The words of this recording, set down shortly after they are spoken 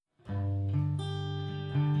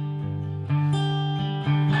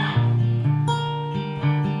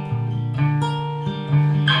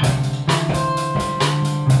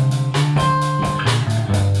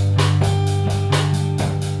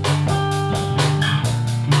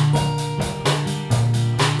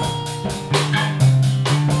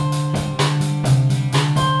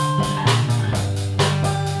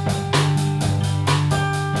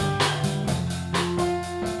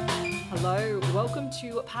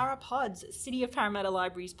Parapods, City of Parramatta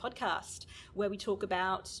Libraries podcast, where we talk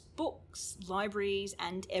about books, libraries,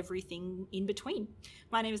 and everything in between.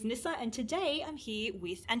 My name is Nissa, and today I'm here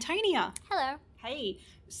with Antonia. Hello. Hey.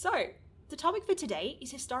 So, the topic for today is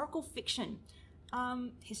historical fiction.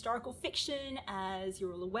 Historical fiction, as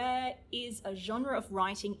you're all aware, is a genre of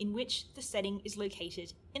writing in which the setting is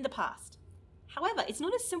located in the past. However, it's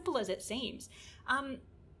not as simple as it seems.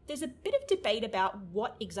 There's a bit of debate about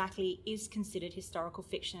what exactly is considered historical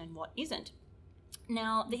fiction and what isn't.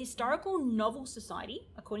 Now, the Historical Novel Society,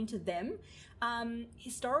 according to them,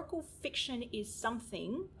 historical fiction is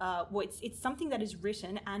something, it's something that is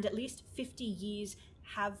written and at least 50 years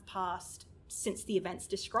have passed since the events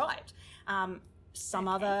described. Some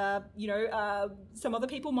other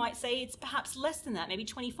people might say it's perhaps less than that, maybe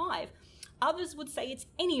 25. Others would say it's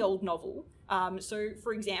any old novel. So,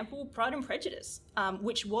 for example, Pride and Prejudice,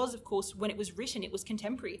 which was, of course, when it was written, it was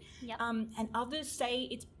contemporary. Yep. And others say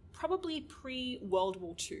it's probably pre-World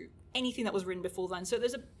War II, anything that was written before then. So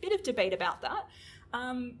there's a bit of debate about that,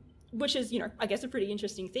 which is, I guess a pretty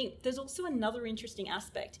interesting thing. There's also another interesting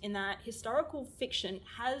aspect in that historical fiction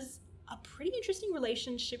has a pretty interesting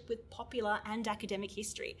relationship with popular and academic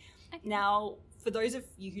history. Okay. Now, for those of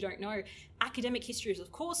you who don't know, academic history is,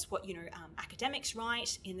 of course, what academics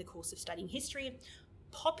write in the course of studying history.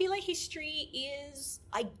 Popular history is,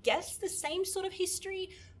 I guess, the same sort of history,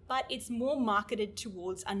 but it's more marketed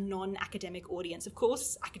towards a non-academic audience. Of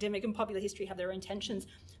course, academic and popular history have their own tensions,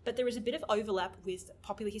 but there is a bit of overlap with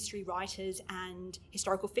popular history writers and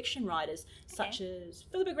historical fiction writers, such as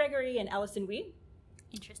Philippa Gregory and Alison Weir.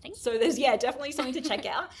 Interesting. So there's, definitely something to check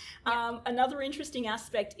out. Another interesting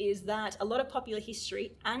aspect is that a lot of popular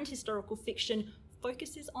history and historical fiction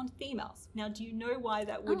focuses on females. Now, do you know why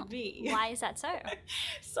that would be? Why is that so?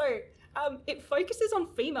 So it focuses on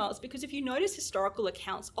females because if you notice, historical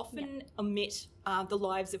accounts often omit the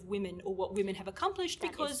lives of women or what women have accomplished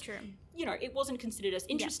because, it wasn't considered as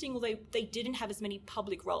interesting or they didn't have as many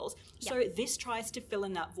public roles. So this tries to fill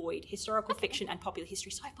in that void, historical fiction and popular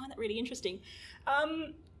history. So I find that really interesting.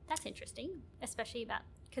 That's interesting, especially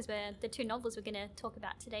because the two novels we're going to talk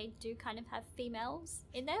about today do kind of have females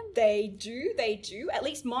in them. They do. At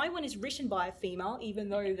least my one is written by a female, even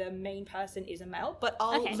though the main person is a male. But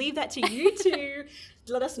I'll leave that to you to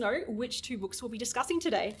let us know which two books we'll be discussing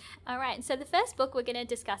today. All right. So the first book we're going to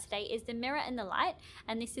discuss today is The Mirror and the Light.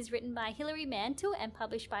 And this is written by Hilary Mantel and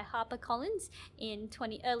published by HarperCollins in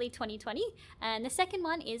early 2020. And the second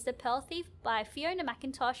one is The Pearl Thief by Fiona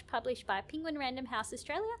McIntosh, published by Penguin Random House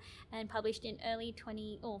Australia and published in early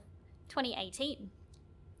 2018.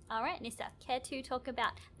 All right, Nissa, care to talk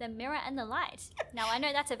about The Mirror and the Light? Now, I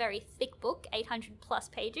know that's a very thick book, 800 plus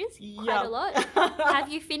pages, quite a lot. Have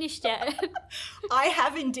you finished it? I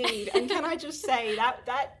have indeed, and can I just say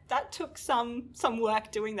that took some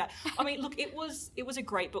work doing that. I mean, look, it was a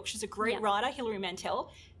great book. She's a great writer, Hilary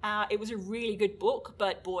Mantel. It was a really good book,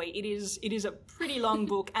 but boy, it is a pretty long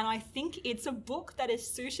book, and I think it's a book that is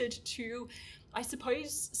suited to, I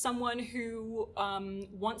suppose, someone who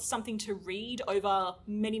wants something to read over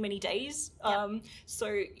many, many days. So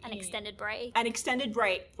an extended break.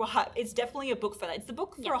 It's definitely a book for that. It's the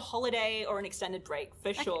book for a holiday or an extended break,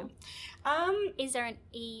 for sure. Is there an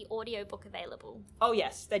e-audio book available? Oh,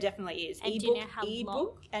 yes, there definitely is. And do you know how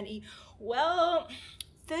long? Well,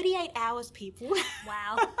 38 hours, people.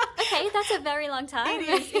 Wow. Okay, that's a very long time.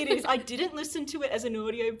 It is. I didn't listen to it as an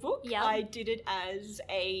audio book. Yep. I did it as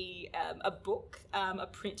a book, a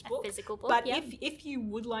print book. A physical book, But if you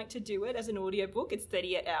would like to do it as an audio book, it's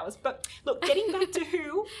 38 hours. But look, getting back to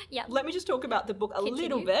Who, let me just talk about the book a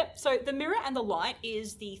little bit. So The Mirror and the Light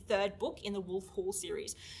is the third book in the Wolf Hall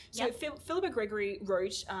series. So Philippa Gregory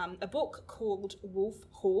wrote a book called Wolf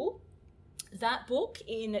Hall. That book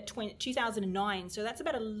in 2009, so that's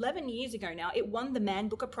about 11 years ago now, it won the Man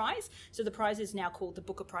Booker Prize. So the prize is now called the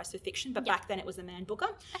Booker Prize for Fiction, but back then it was the Man Booker.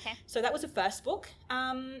 Okay. So that was the first book.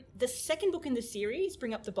 The second book in the series,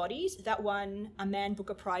 Bring Up the Bodies, that won a Man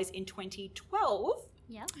Booker Prize in 2012.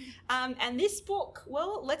 Yeah. And this book,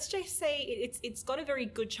 well, let's just say it's got a very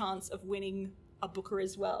good chance of winning a Booker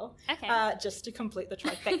as well. Okay. Just to complete the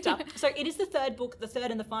trifecta. So it is the third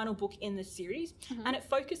and the final book in the series, and it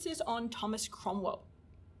focuses on Thomas Cromwell.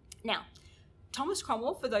 Now, Thomas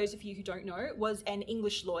Cromwell, for those of you who don't know, was an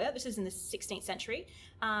English lawyer. This is in the 16th century.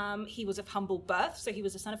 He was of humble birth, so he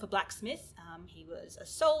was the son of a blacksmith. He was a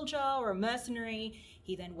soldier or a mercenary.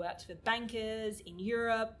 He then worked for bankers in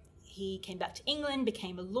Europe. He came back to England,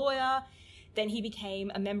 became a lawyer. Then he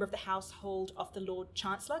became a member of the household of the Lord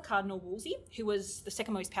Chancellor, Cardinal Wolsey, who was the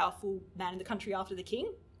second most powerful man in the country after the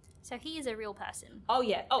king. So he is a real person. Oh,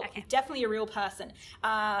 yeah. Oh, Okay. definitely a real person.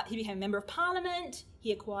 He became a member of parliament.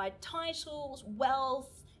 He acquired titles, wealth,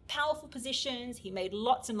 powerful positions. He made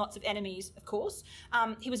lots and lots of enemies, of course.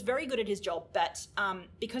 He was very good at his job, but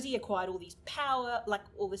because he acquired all this power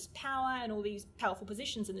and all these powerful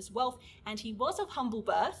positions and this wealth, and he was of humble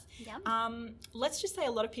birth, let's just say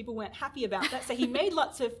a lot of people weren't happy about that. So he made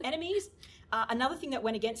lots of enemies. Another thing that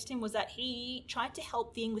went against him was that he tried to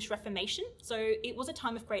help the English Reformation. So it was a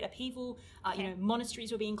time of great upheaval.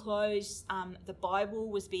 Monasteries were being closed. The Bible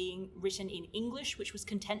was being written in English, which was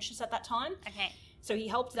contentious at that time. Okay. So he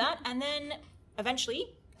helped that. And then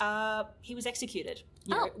eventually he was executed,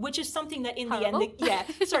 which is something that in Horrible. the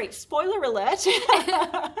end, sorry, spoiler alert.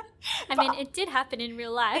 I mean, it did happen in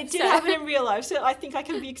real life. It did happen in real life, so I think I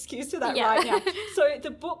can be excused for that right now. So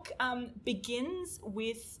the book begins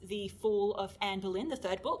with the fall of Anne Boleyn, the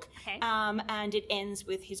third book, and it ends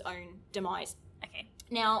with his own demise. Okay.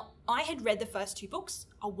 Now, I had read the first two books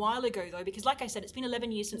a while ago, though, because like I said, it's been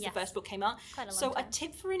 11 years since the first book came out. Quite a long So time. a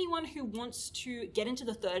tip for anyone who wants to get into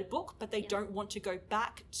the third book, but they don't want to go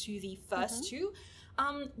back to the first two,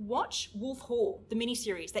 watch Wolf Hall, the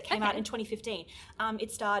miniseries that came out in 2015.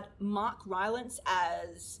 It starred Mark Rylance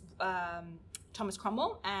as Thomas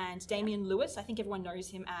Cromwell and Damian Lewis. I think everyone knows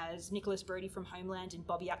him as Nicholas Brody from Homeland and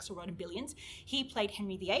Bobby Axelrod in Billions. He played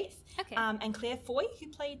Henry VIII. Okay. And Claire Foy, who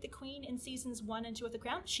played the Queen in seasons 1 and 2 of The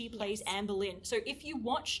Crown, she plays Anne Boleyn. So if you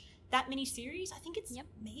watch that mini-series, I think it's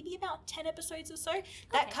maybe about 10 episodes or so,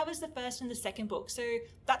 that covers the first and the second book. So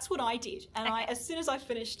that's what I did. And as soon as I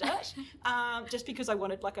finished it, just because I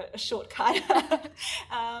wanted like a shortcut,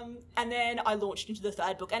 and then I launched into the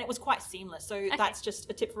third book, and it was quite seamless. So that's just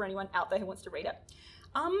a tip for anyone out there who wants to read it.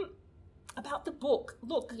 About the book,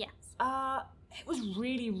 look, it was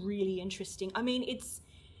really, really interesting. I mean,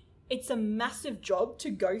 it's a massive job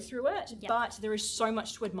to go through it, but there is so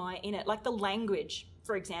much to admire in it. Like the language,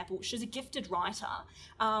 for example, she's a gifted writer.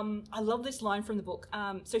 I love this line from the book.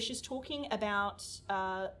 So she's talking about,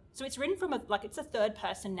 so it's written from it's a third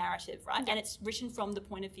person narrative, right? And it's written from the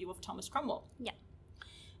point of view of Thomas Cromwell. Yeah.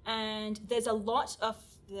 And there's a lot of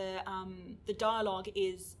the dialogue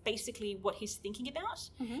is basically what he's thinking about.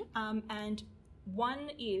 And one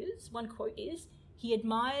quote is, he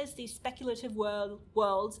admires these speculative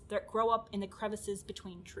worlds that grow up in the crevices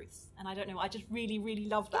between truths. And I don't know, I just really, really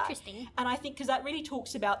love that. Interesting. And I think because that really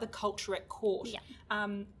talks about the culture at court. Yeah.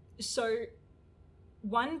 So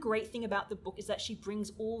one great thing about the book is that she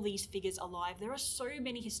brings all these figures alive. There are so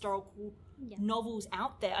many historical novels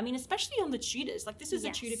out there. I mean, especially on the Tudors. Like this is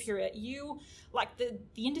a Tudor period. The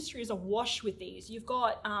industry is awash with these. You've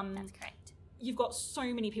got That's correct. You've got so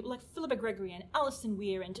many people like Philippa Gregory and Alison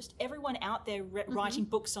Weir and just everyone out there writing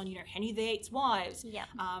books on, Henry VIII's wives,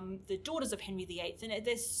 the daughters of Henry VIII. And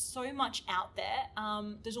there's so much out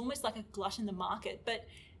there. There's almost like a glut in the market. But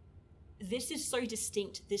this is so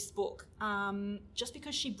distinct, this book, just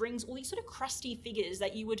because she brings all these sort of crusty figures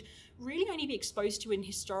that you would really only be exposed to in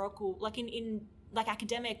historical, like in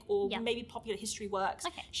academic or maybe popular history works.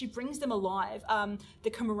 She brings them alive. The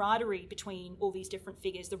camaraderie between all these different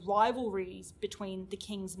figures, the rivalries between the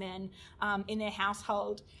king's men in their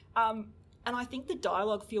household. And I think the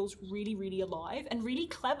dialogue feels really, really alive and really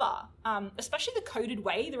clever, especially the coded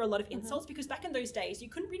way. There are a lot of insults because back in those days, you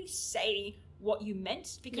couldn't really say what you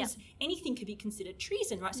meant because anything could be considered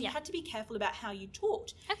treason, right? So you had to be careful about how you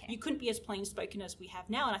talked. You couldn't be as plain spoken as we have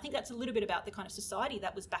now. And I think that's a little bit about the kind of society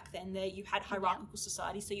that was back then. There you had hierarchical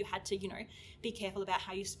society, so you had to, be careful about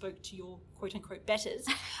how you spoke to your quote unquote betters.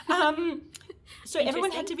 So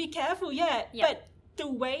everyone had to be careful, But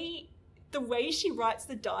the way she writes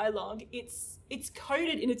the dialogue, it's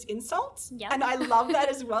coded in its insults. And I love that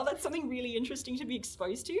as well. That's something really interesting to be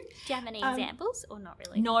exposed to. Do you have any examples or not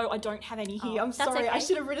really? No, I don't have any here. I'm sorry. Okay. I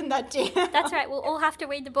should have written that down. That's right. We'll all have to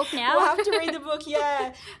read the book now. We'll have to read the book,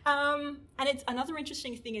 And it's another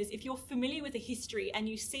interesting thing is if you're familiar with the history and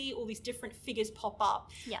you see all these different figures pop up,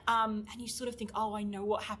 and you sort of think, oh, I know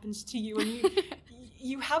what happens to you. And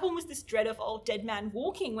you have almost this dread of, dead man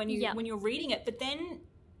walking when you're reading it. But then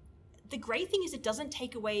the great thing is it doesn't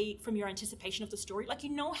take away from your anticipation of the story. Like, you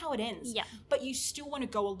know how it ends, but you still want to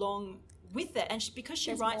go along with it. And because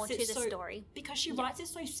she writes it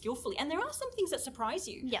so skillfully. And there are some things that surprise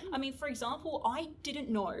you. I mean, for example, I didn't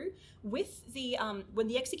know with the when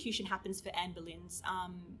the execution happens for Anne Boleyn's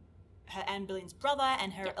Anne Boleyn's brother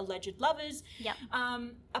and her alleged lovers.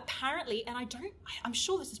 Apparently, and I'm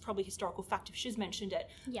sure this is probably historical fact if she's mentioned it,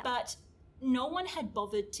 but no one had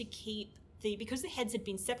bothered to keep because the heads had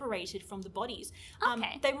been separated from the bodies,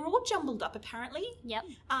 Okay. they were all jumbled up apparently. Yep.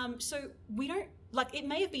 So we don't, like, it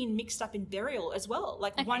may have been mixed up in burial as well,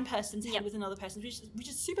 like Okay. one person's head Yep. with another person's, which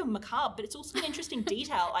is super macabre, but it's also an interesting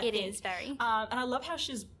detail, I It think. is very. And I love how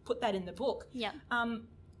she's put that in the book. Yep.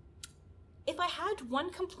 If I had one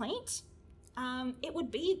complaint, it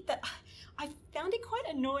would be that I found it quite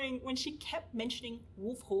annoying when she kept mentioning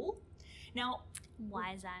Wolf Hall. Now,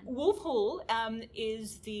 Why is that? Wolf Hall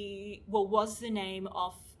was the name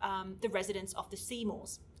of the residence of the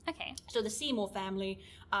Seymours. Okay. So the Seymour family,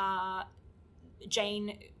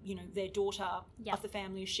 Jane, their daughter Yep. of the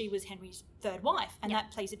family, she was Henry's third wife, and Yep.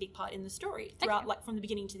 that plays a big part in the story throughout, Okay. like from the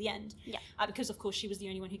beginning to the end. Yeah. Because of course she was the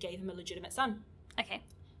only one who gave him a legitimate son. Okay.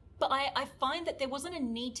 But I find that there wasn't a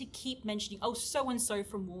need to keep mentioning, so-and-so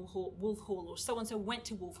from Wolf Hall, or so-and-so went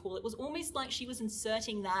to Wolf Hall. It was almost like she was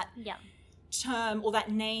inserting that Yeah. term or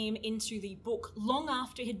that name into the book long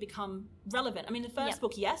after it had become relevant. I mean, the first Yep.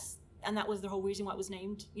 book, yes, and that was the whole reason why it was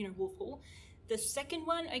named, Wolf Hall. The second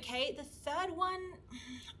one, okay. The third one,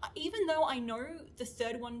 even though I know the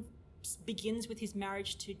third one begins with his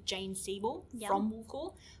marriage to Jane Seymour Yep. from Wolf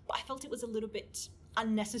Hall, but I felt it was a little bit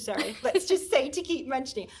unnecessary, let's just say, to keep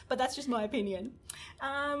mentioning. But that's just my opinion.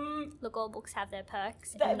 Look, all books have their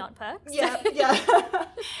perks That- and not perks. Yeah.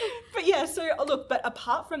 But yeah, so look, but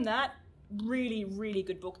apart from that, really, really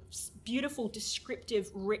good book. Beautiful, descriptive,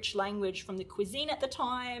 rich language from the cuisine at the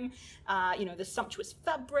time, the sumptuous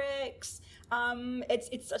fabrics.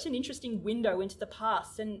 It's such an interesting window into the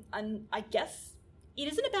past, and I guess it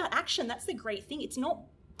isn't about action. That's the great thing. It's not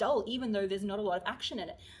dull, even though there's not a lot of action in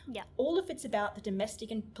it. Yeah. All of it's about the domestic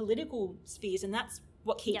and political spheres, and that's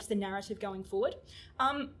what keeps Yep. the narrative going forward.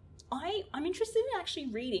 I'm interested in actually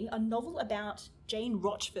reading a novel about Jane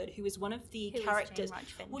Rochford, who is one of the Who is characters. Jane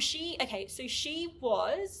Rochford? Well, she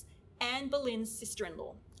was Anne Boleyn's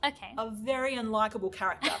sister-in-law. Okay. A very unlikable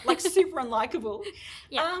character, like super unlikable.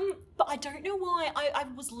 Yeah. But I don't know why. I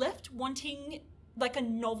was left wanting like a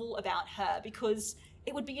novel about her, because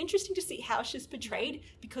it would be interesting to see how she's portrayed,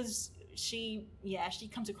 because she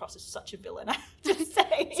comes across as such a villain, I have to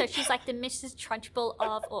say. So she's like the Ms. Trunchbull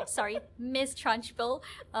Ms. Trunchbull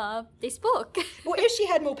of this book. Well, if she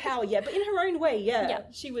had more power, yeah, but in her own way, yeah. Yeah.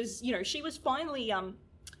 She was finally,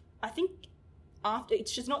 I think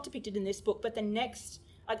she's not depicted in this book, but the next,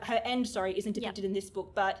 her end, isn't depicted in this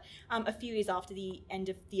book, but a few years after the end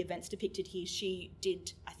of the events depicted here, she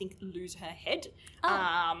did, I think, lose her head.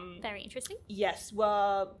 Very interesting. Yes,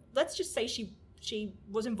 well, let's just say she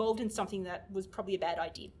was involved in something that was probably a bad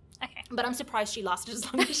idea. Okay. But I'm surprised she lasted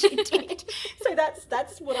as long as she did. So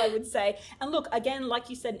that's what I would say. And look, again, like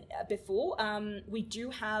you said before, we do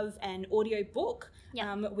have an audio book.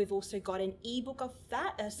 Yep. We've also got an ebook of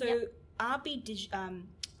that. So Yep.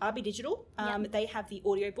 RB Digital, Yep. they have the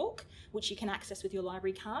audio book, which you can access with your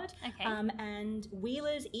library card. Okay. And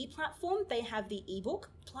Wheeler's e-platform, they have the ebook.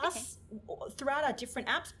 Plus, throughout our different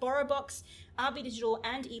apps, BorrowBox, RB Digital,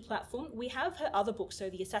 and e-platform, we have her other books. So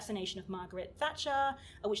The Assassination of Margaret Thatcher,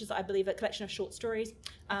 which is, I believe, a collection of short stories.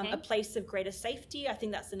 Okay. A Place of Greater Safety, I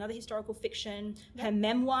think that's another historical fiction. Her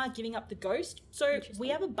memoir, Giving Up the Ghost. So we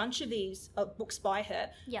have a bunch of these books by her.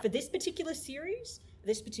 Yep. For this particular series,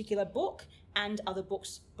 this particular book, and other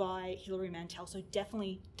books by Hilary Mantel. So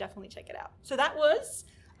definitely check it out. So that was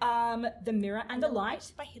The Mirror and the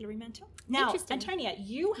Light by Hilary Mantel. Now, Interesting. Antonia,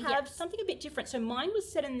 you have something a bit different. So mine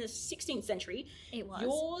was set in the 16th century. It was.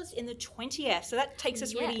 Yours in the 20th. So that takes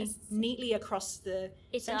us really Yes. neatly across the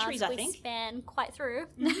It centuries, does. I We think. span quite through,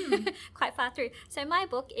 quite far through. So my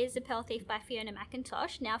book is The Pearl Thief by Fiona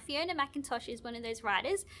McIntosh. Now, Fiona McIntosh is one of those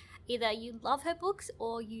writers, either you love her books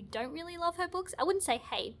or you don't really love her books. I wouldn't say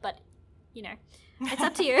hate, but, it's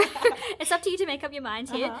up to you. It's up to you to make up your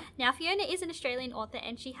mind here. Uh-huh. Now, Fiona is an Australian author,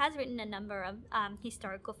 and she has written a number of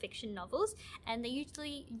historical fiction novels, and they're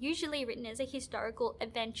usually written as a historical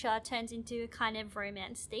adventure, turns into a kind of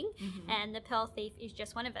romance thing, and The Pearl Thief is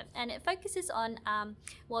just one of them. And it focuses on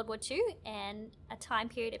World War II and a time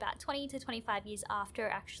period about 20 to 25 years after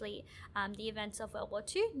actually the events of World War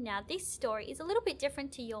II. Now, this story is a little bit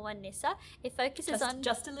different to your one, Nissa. It focuses on...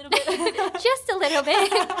 Just a little bit. just a little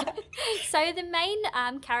bit. So the main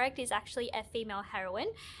character is actually a female heroine,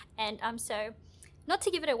 and so not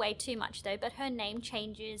to give it away too much though, but her name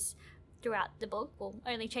changes throughout the book. Well,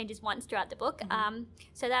 only changes once throughout the book.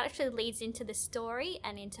 So that actually leads into the story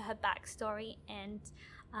and into her backstory, and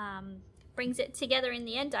brings it together in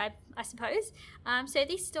the end, I suppose. So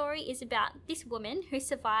this story is about this woman who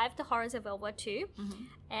survived the horrors of World War II,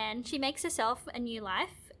 and she makes herself a new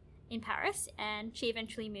life in Paris, and she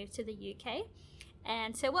eventually moved to the UK.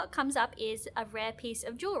 And so what comes up is a rare piece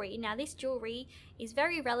of jewelry. Now, this jewelry is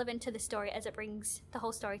very relevant to the story as it brings the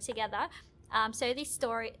whole story together. So this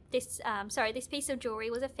piece of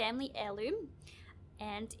jewelry was a family heirloom,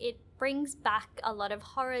 and it brings back a lot of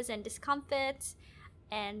horrors and discomfort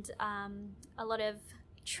and a lot of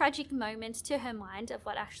tragic moments to her mind of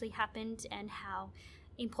what actually happened and how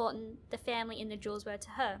important the family and the jewels were to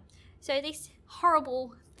her. So this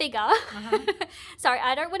horrible figure, sorry,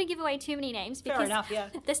 I don't want to give away too many names because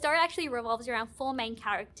the story actually revolves around 4 main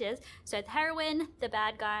characters. So the heroine, the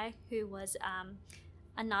bad guy who was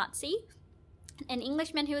a Nazi, an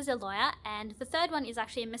Englishman who was a lawyer, and the third one is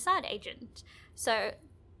actually a Mossad agent. So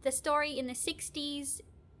the story in the 60s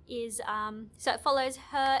is, so it follows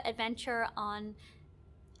her adventure on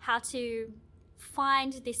how to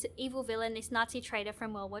find this evil villain, this Nazi traitor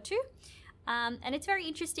from World War II. And it's very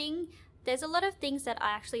interesting. There's a lot of things that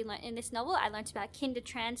I actually learned in this novel. I learned about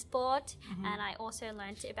Kindertransport, and I also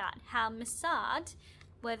learned about how Mossad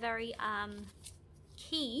were very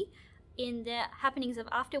key in the happenings of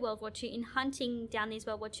after World War II in hunting down these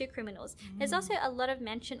World War II criminals. There's also a lot of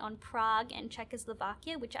mention on Prague and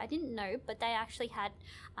Czechoslovakia, which I didn't know, but they actually had,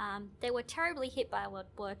 they were terribly hit by World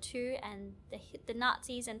War II and the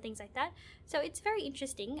Nazis and things like that. So it's very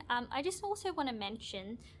interesting. I just also want to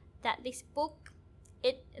mention that this book,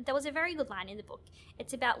 there was a very good line in the book.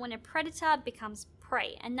 It's about when a predator becomes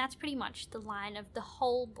prey, and that's pretty much the line of the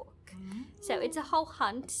whole book. So it's a whole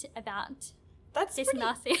hunt about this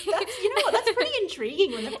Nazi. You know what? That's pretty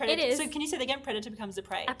intriguing when the predator. It is. So can you say that again? Predator becomes a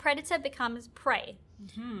prey. A predator becomes prey.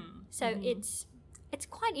 So it's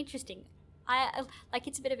quite interesting. I like,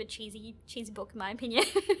 it's a bit of a cheesy book in my opinion,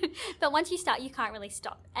 but once you start, you can't really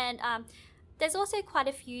stop. And there's also quite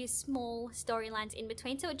a few small storylines in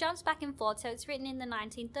between, so it jumps back and forth. So it's written in the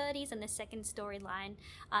 1930s, and the second storyline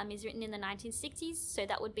is written in the 1960s, so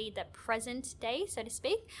that would be the present day, so to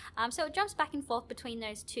speak. So it jumps back and forth between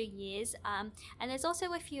those 2 years, and there's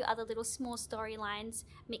also a few other little small storylines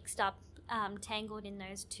mixed up, tangled in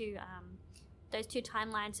those two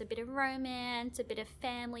timelines, a bit of romance, a bit of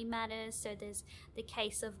family matters. So there's the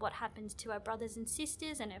case of what happened to her brothers and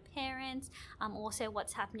sisters and her parents, also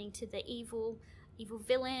what's happening to the evil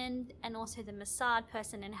villain, and also the Mossad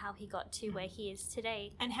person and how he got to where he is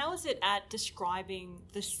today. And how is it at describing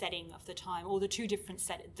the setting of the time, or the two different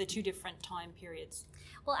time periods?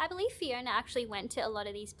 Well, I believe Fiona actually went to a lot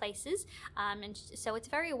of these places, and so it's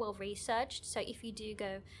very well researched. So if you do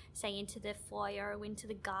go, say, into the foyer or into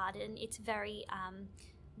the garden, it's very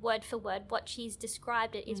word for word. What she's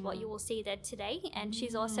described it is what you will see there today, and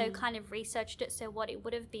she's also kind of researched it, so what it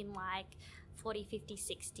would have been like 40, 50,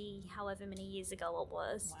 60, however many years ago it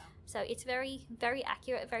was. Wow. So it's very, very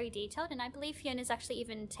accurate, very detailed, and I believe Fiona's actually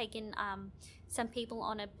even taken some people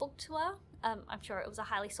on a book tour. I'm sure it was a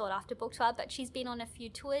highly sought after book tour, but she's been on a few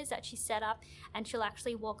tours that she set up, and she'll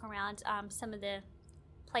actually walk around some of the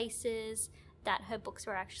places that her books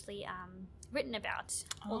were actually written about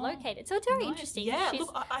or located. So it's very interesting. Yeah,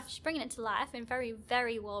 she's bringing it to life and very,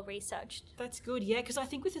 very well researched. That's good, yeah, because I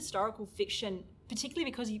think with historical fiction,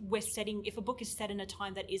 particularly because if a book is set in a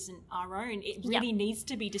time that isn't our own, it really needs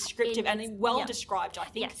to be descriptive and well described, I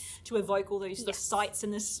think, to evoke all those the sights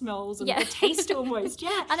and the smells and the taste almost.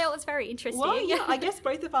 Yeah, I know, it was very interesting. Well, yeah, I guess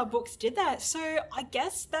both of our books did that. So I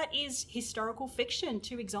guess that is historical fiction.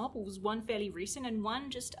 2 examples, one fairly recent and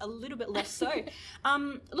one just a little bit less so.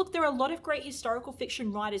 Look, there are a lot of great historical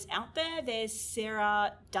fiction writers out there. There's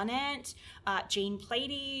Sarah Dunant, Jean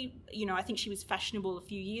Plady, I think she was fashionable a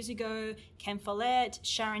few years ago, Ken Follett,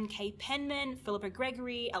 Sharon K. Penman, Philippa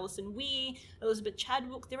Gregory, Alison Weir, Elizabeth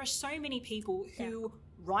Chadwick. There are so many people who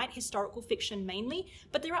write historical fiction mainly,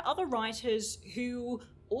 but there are other writers who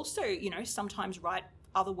also, sometimes write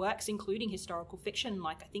other works, including historical fiction,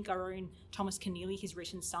 like I think our own Thomas Keneally has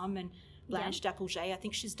written some, and Blanche D'Applegate, I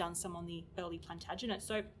think she's done some on the early Plantagenet.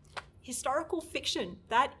 So historical fiction,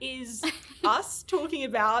 that is us talking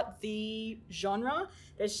about the genre.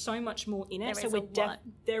 There's so much more in it.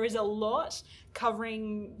 There is a lot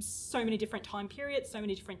covering so many different time periods, so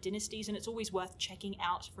many different dynasties, and it's always worth checking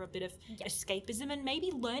out for a bit of escapism and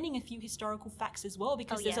maybe learning a few historical facts as well,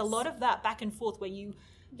 because there's a lot of that back and forth where you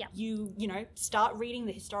start reading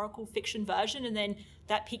the historical fiction version, and then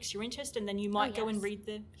that piques your interest, and then you might go and read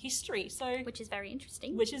the history. So, which is very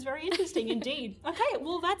interesting. Indeed. Okay,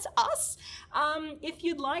 well, that's us. If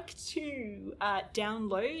you'd like to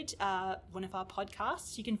download one of our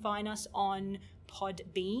podcasts, you can find us on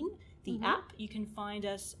Podbean, the app. You can find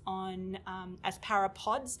us on as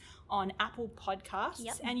Parapods on Apple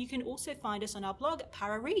Podcasts, and you can also find us on our blog,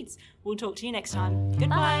 Para Reads. We'll talk to you next time.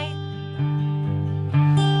 Goodbye.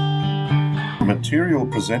 Bye. material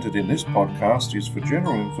presented in this podcast is for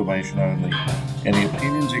general information only. Any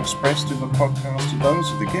opinions expressed in the podcast are those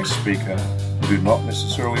of the guest speaker and do not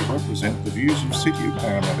necessarily represent the views of City of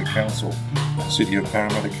Parramatta Council. City of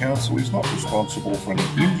Parramatta Council is not responsible for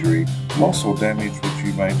any injury, loss or damage which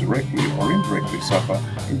you may directly or indirectly suffer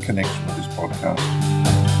in connection with this podcast.